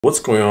What's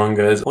going on,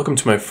 guys? Welcome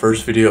to my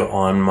first video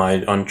on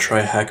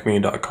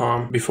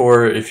TryHackMe.com.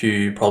 Before, if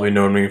you probably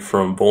know me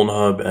from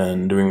Vulnhub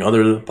and doing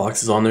other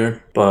boxes on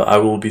there, but I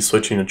will be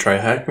switching to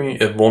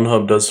TryHackMe. If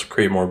Vulnhub does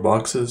create more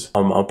boxes,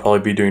 I'll probably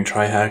be doing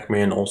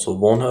TryHackMe and also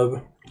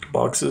Vulnhub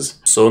boxes.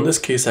 So in this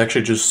case, I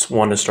actually just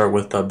want to start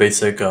with a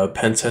basic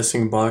pen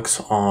testing box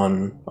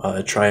on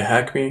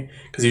TryHackMe,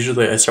 because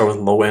usually I start with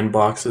low end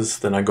boxes,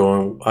 then I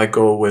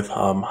go with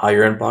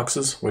higher end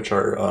boxes, which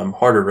are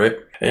harder, right?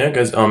 And yeah,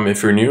 guys,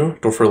 if you're new,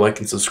 don't forget to like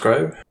and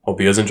subscribe.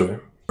 Hope you guys enjoy.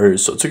 Alright,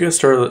 so to get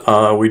started,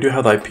 we do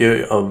have the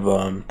IP of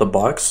the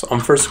box. I'm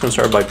first going to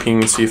start by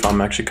pinging, see if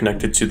I'm actually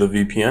connected to the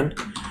VPN,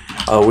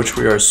 which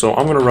we are. So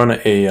I'm going to run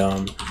a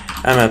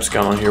mmap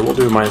scan on here. We'll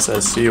do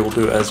 -sc, we'll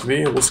do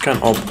sv, we'll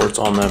scan all ports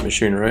on that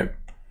machine, right?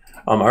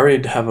 I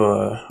already have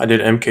I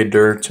did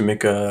mkdir to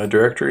make a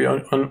directory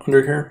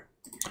under here.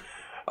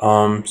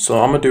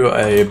 So I'm going to do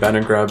a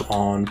banner grab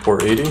on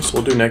port 80. So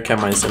we'll do netcat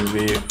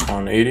 -nv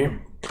on 80.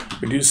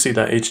 We do see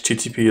that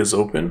HTTP is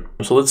open.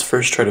 So let's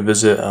first try to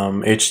visit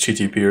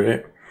HTTP,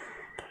 right?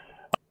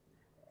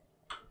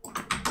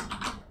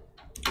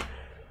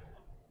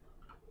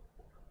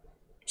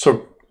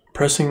 So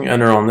pressing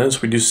enter on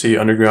this, we do see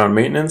underground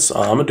maintenance.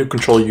 I'm gonna do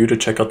Control U to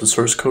check out the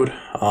source code.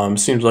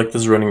 Seems like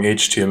this is running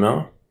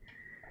HTML.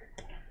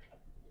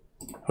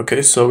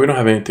 Okay, so we don't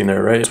have anything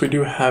there, right? So we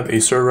do have a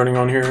server running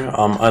on here.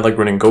 I like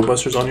running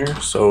GoBusters on here.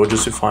 So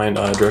just to find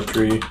a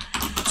directory,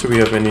 so we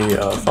have any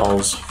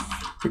files.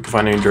 We can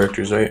find any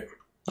directories, right?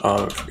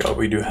 I forgot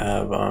we do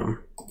have. I'm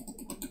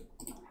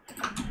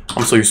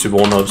so used to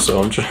Vulnhub,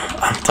 so I'm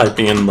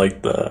typing in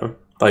like the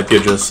IP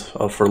address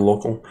for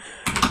local.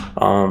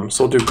 So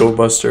we'll do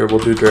GoBuster.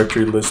 We'll do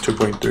directory list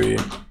 2.3.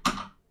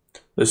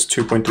 List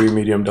 2.3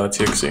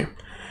 medium.txt.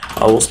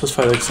 We'll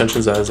specify the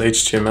extensions as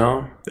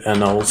HTML,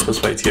 and we'll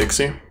specify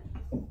txt.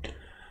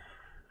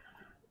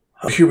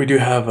 Here we do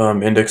have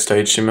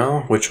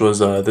index.html, which was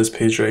this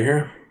page right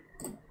here.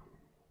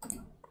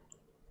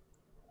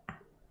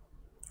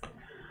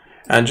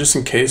 And just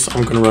in case,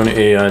 I'm going to run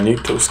a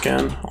nicto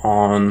scan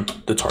on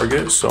the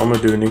target. So I'm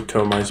going to do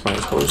nicto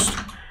 -host.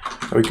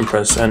 And we can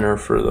press enter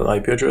for the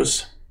IP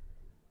address.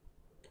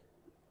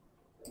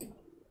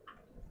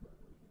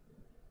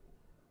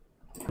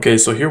 Okay,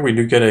 so here we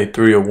do get a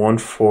 301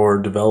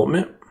 for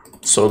development.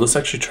 So let's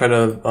actually try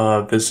to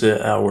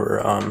visit our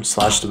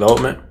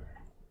 /development.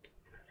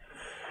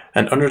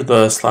 And under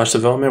the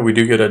 /development, we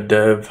do get a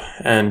dev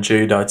and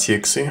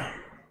j.txt.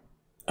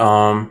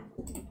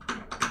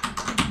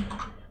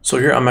 So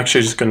here I'm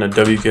actually just going to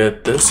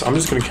wget this. I'm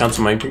just going to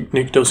cancel my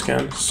nicto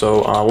scan. So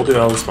we'll do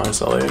ls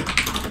 -la.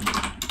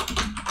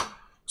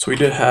 So we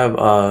did have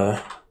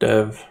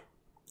dev,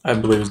 I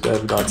believe it's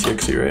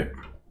dev.txt, right?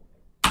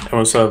 And we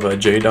also have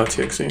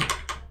j.txt.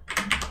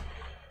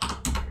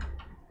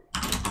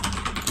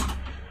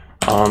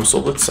 So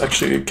let's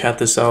actually cat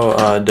this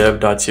out,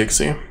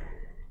 dev.txt.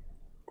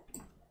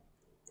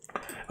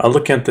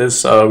 Looking at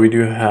this,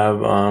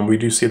 we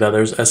do see that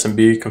there's SMB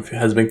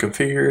has been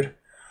configured.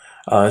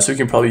 So we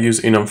can probably use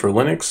enum for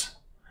Linux.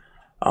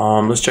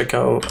 Let's check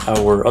out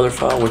our other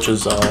file, which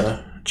is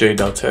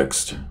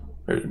j.txt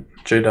or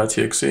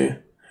j.txt.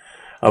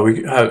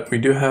 We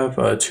do have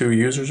two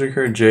users right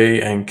here,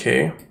 J and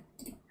K.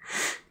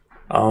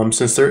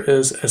 Since there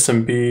is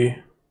SMB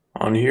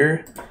on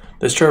here,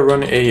 let's try to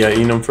run a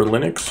enum for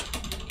Linux.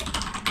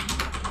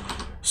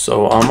 So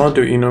I'm gonna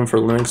do enum for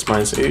Linux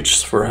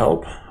 -h for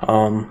help.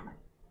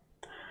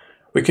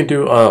 We can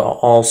do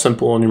all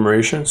simple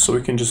enumeration, so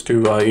we can just do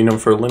enum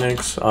for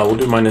Linux.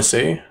 We'll do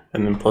 -a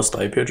and then plus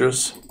the IP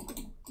address.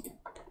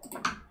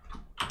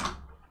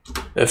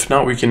 If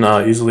not, we can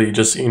easily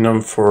just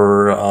enum for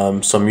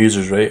some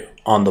users, right,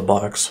 on the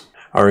box.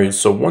 Alright,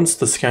 so once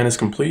the scan is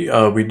complete,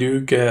 we do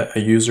get a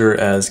user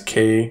as K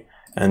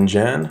and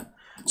Jan.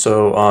 So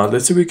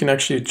let's see if we can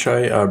actually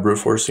try brute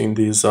forcing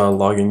these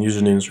login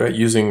usernames,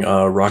 right, using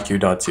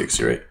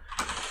rocku.txt, right?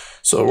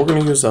 So we're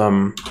gonna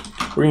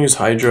use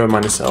Hydra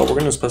 -l. We're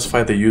gonna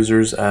specify the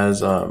users as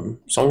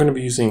so I'm gonna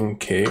be using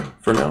K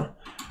for now.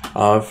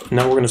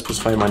 Now we're gonna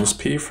specify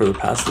 -p for the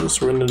passes.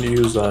 So we're gonna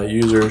use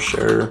user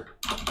share.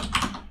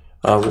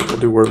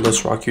 We'll do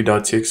wordless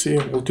rocku.txt.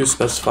 We'll do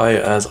specify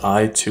as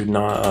I to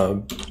not.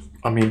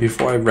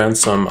 Before I ran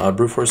some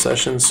brute force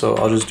sessions, so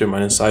I'll just do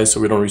 -i so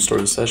we don't restore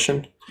the session.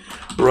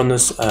 We'll run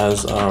this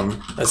as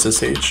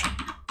SSH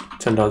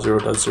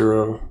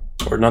 10.0.0,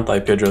 or not the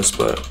IP address,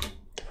 but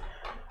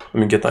let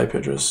me get the IP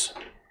address.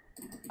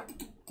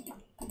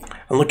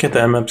 And looking at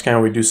the mmap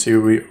scan, we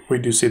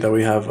do see that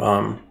we have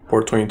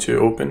port 22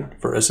 open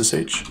for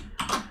SSH,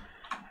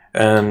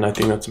 and I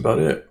think that's about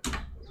it.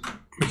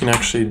 We can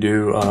actually do.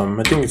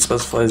 I think it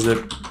specifies it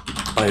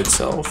by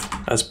itself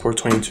as port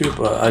 22,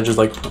 but I just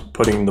like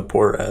putting the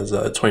port as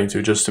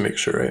 22 just to make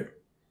sure, right?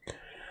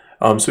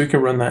 So we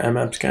can run that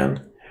mmap scan,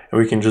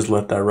 and we can just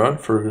let that run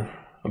for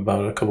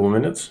about a couple of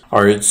minutes.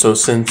 Alright, so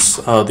since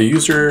the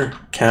user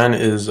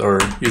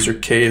user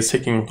K is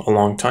taking a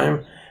long time,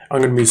 I'm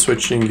going to be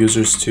switching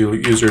users to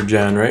user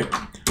Jan, right?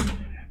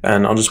 And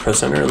I'll just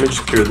press enter. Let me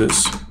just clear this.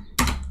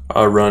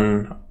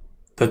 Run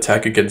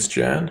attack against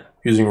Jan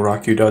using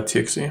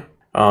rocku.txt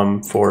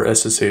for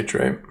SSH,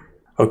 right?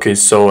 Okay,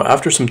 so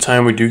after some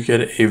time we do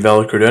get a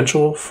valid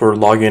credential for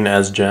login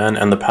as Jan,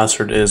 and the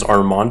password is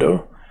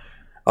Armando.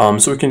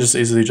 So we can just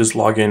easily just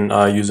log in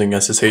using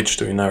SSH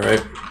doing that,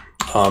 right?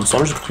 So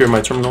I'm just gonna clear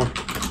my terminal.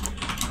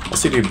 I'll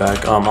cd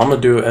back. I'm gonna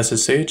do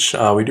SSH.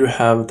 We do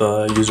have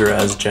the user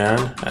as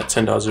Jan at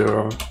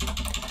 10.0.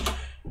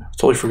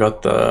 Totally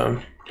forgot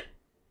the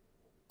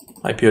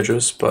IP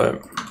address,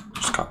 but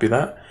just copy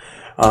that.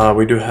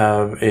 We do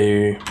have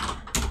a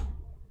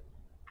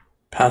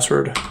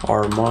password,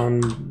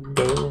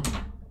 Armando.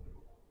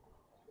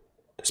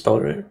 To spell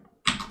it right.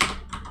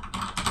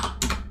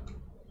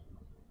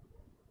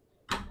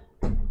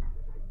 I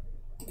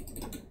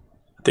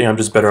think I'm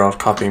just better off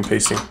copying and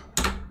pasting.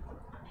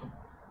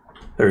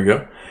 There we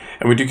go.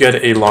 And we do get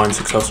a login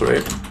successful,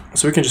 right?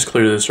 So we can just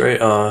clear this, right?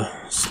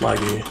 It's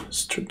laggy.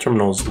 This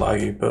terminal is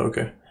laggy, but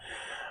okay.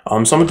 So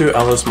I'm gonna do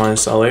ls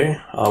minus la.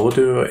 We'll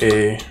do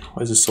a,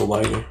 why is this so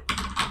laggy?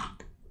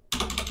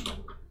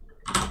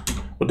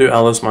 We'll do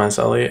ls minus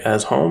la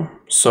as home.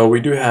 So we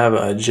do have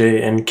a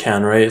j and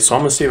can, right? So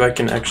I'm gonna see if I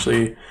can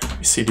actually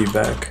cd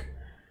back.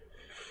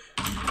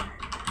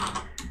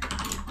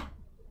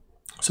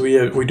 So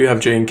we do have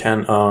j and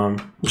can,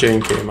 j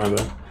and k, my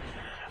bad.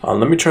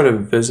 Let me try to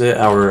visit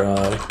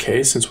our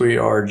k since we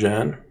are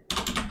Jan.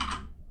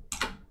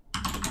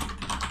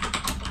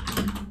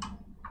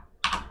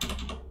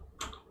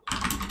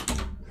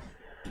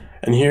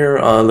 And here,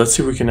 let's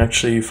see if we can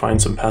actually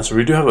find some password.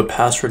 We do have a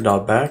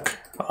password.back,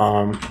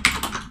 and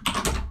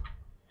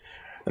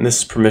this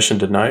is permission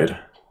denied.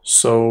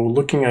 So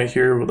looking at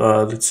here,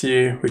 let's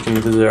see if we can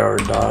visit our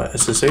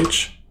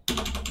 .ssh.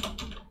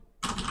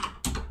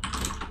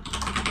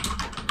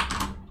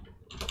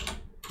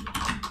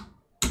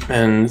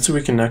 And let's see if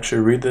we can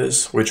actually read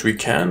this, which we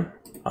can.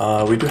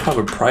 We do have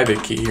a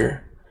private key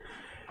here,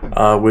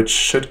 which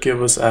should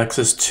give us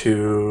access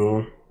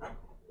to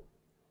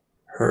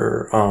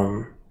her,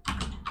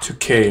 to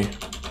K.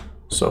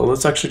 So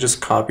let's actually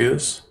just copy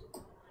this.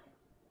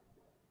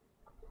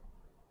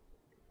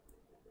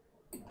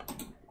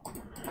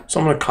 So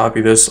I'm gonna copy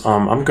this.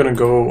 I'm gonna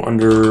go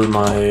under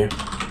my,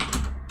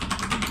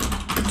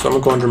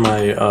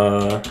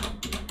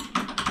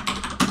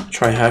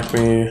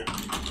 TryHackMe.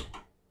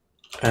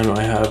 And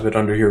I have it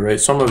under here, right?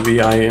 So I'm gonna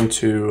VI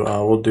into,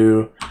 we'll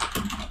do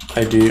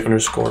ID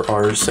underscore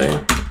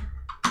RSA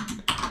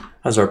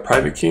as our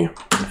private key.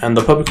 And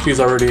the public key is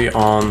already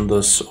on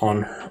this,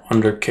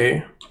 under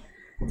K.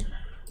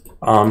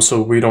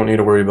 So we don't need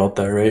to worry about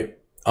that, right?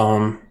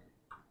 So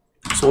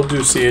we'll do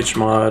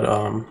chmod,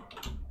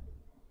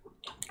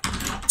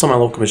 it's on my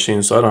local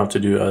machine, so I don't have to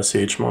do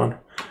chmod.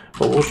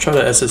 But we'll try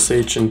to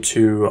SSH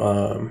into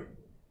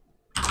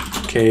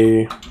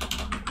K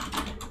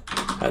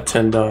at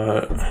 10.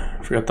 I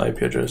forgot the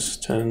IP address.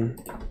 10,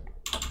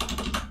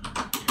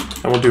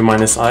 and we'll do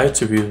 -I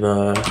to be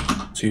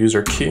to use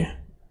our key.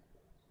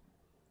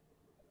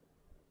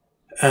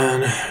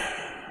 And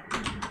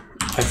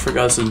I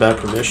forgot this is bad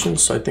permission,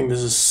 so I think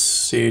this is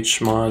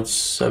chmod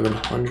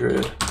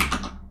 700.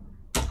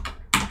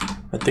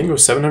 I think it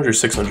was 700 or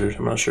 600.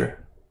 I'm not sure.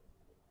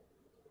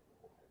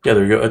 Yeah,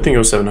 there we go. I think it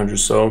was 700.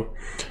 So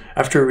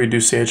after we do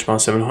chmod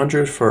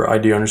 700 for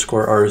ID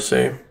underscore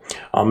RSA,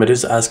 it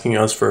is asking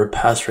us for a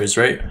passphrase,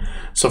 right?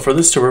 So for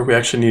this to work, we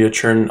actually need to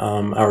turn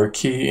our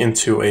key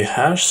into a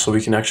hash so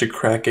we can actually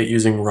crack it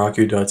using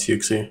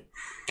rocku.txt.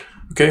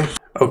 Okay.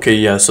 Okay,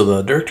 yeah, so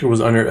the directory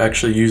was under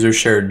actually user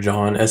shared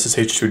John,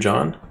 SSH to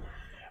John.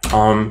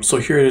 So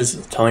here it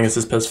is telling us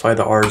to specify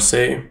the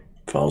RSA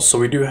file. So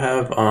we do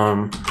have,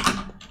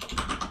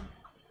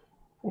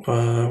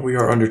 we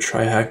are under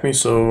TryHackMe,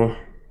 so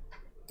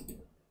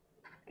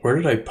where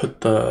did I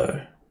put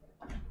the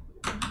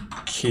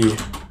key?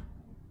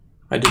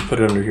 I did put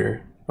it under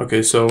here.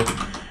 Okay, so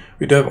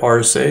we do have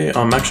RSA.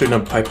 I'm actually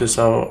gonna pipe this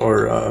out,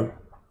 or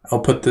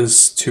I'll put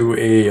this to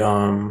a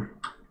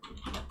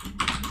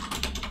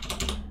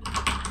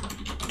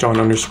John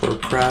underscore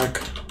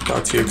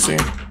crack.txt.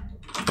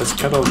 Let's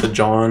cut out the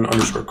John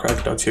underscore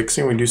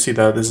crack.txt. We do see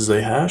that this is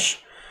a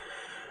hash.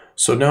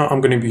 So now I'm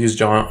gonna use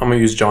John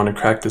to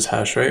crack this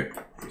hash, right?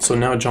 So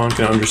now John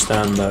can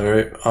understand that,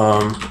 right?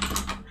 So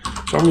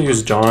I'm gonna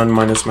use John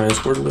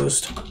 -- word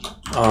list.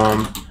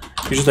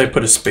 Usually I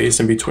put a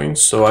space in between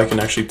so I can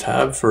actually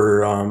tab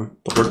for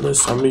the word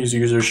list. So I'm gonna use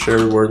user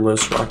share word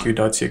list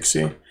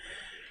rocku.txt.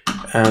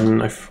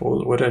 And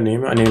what did I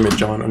name it? I named it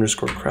John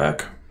underscore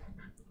crack.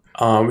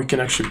 We can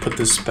actually put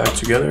this back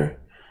together.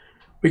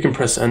 We can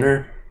press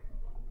enter.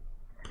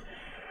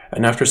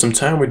 And after some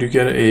time, we do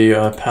get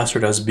a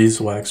password as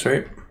beeswax,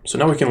 right? So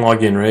now we can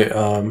log in, right?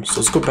 So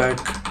let's go back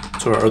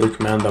to our other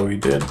command that we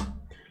did.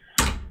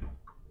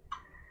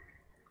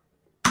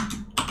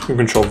 We can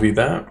control V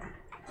that.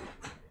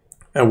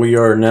 And we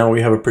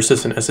have a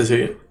persistent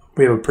SSH.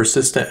 We have a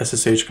persistent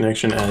SSH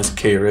connection as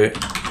K, right?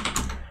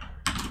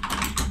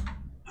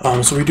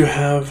 So we do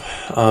have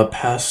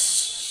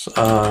pass.back.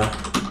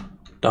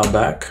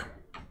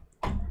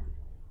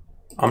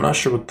 I'm not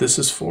sure what this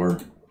is for.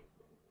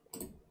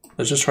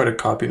 Let's just try to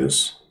copy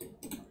this.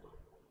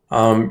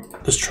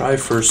 Let's try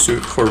for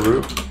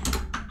root,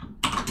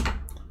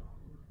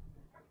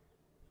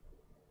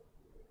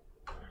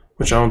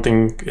 which I don't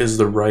think is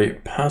the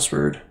right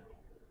password,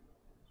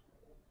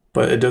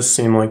 but it does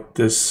seem like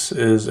this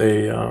is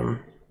a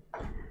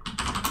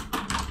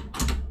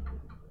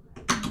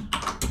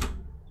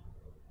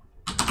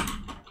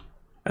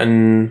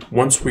and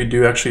once we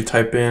do actually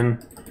type in,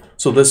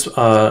 so this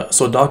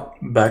doc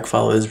back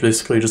file is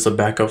basically just a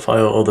backup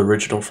file of the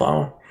original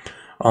file.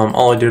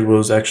 All I did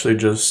was actually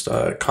just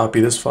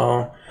copy this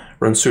file,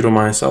 run sudo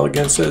 -l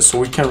against it, so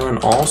we can run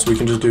all, so we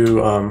can just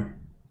do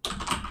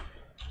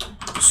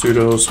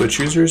sudo switch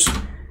users,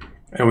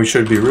 and we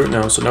should be root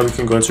now. So now we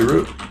can go into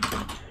root,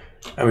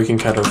 and we can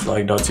cat our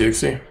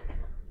flag.txt.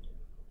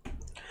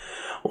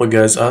 Well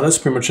guys, that's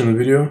pretty much in the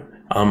video.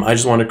 I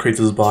just want to create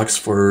this box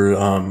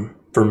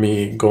for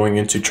me going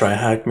into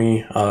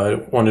TryHackMe. I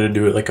wanted to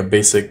do it like a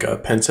basic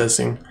pen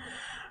testing,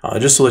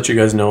 just to let you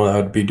guys know that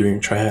I would be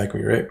doing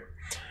TryHackMe, right?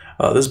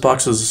 This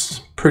box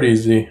is pretty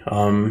easy,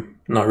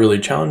 not really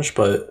a challenge,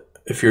 but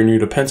if you're new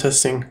to pen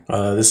testing,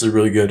 this is a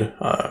really good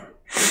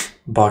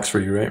box for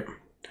you, right?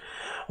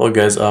 Well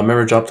guys,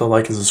 remember drop the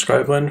like and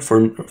subscribe button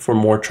for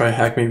more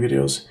TryHackMe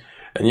videos,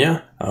 and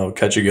yeah, I'll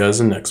catch you guys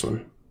in the next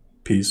one.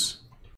 Peace.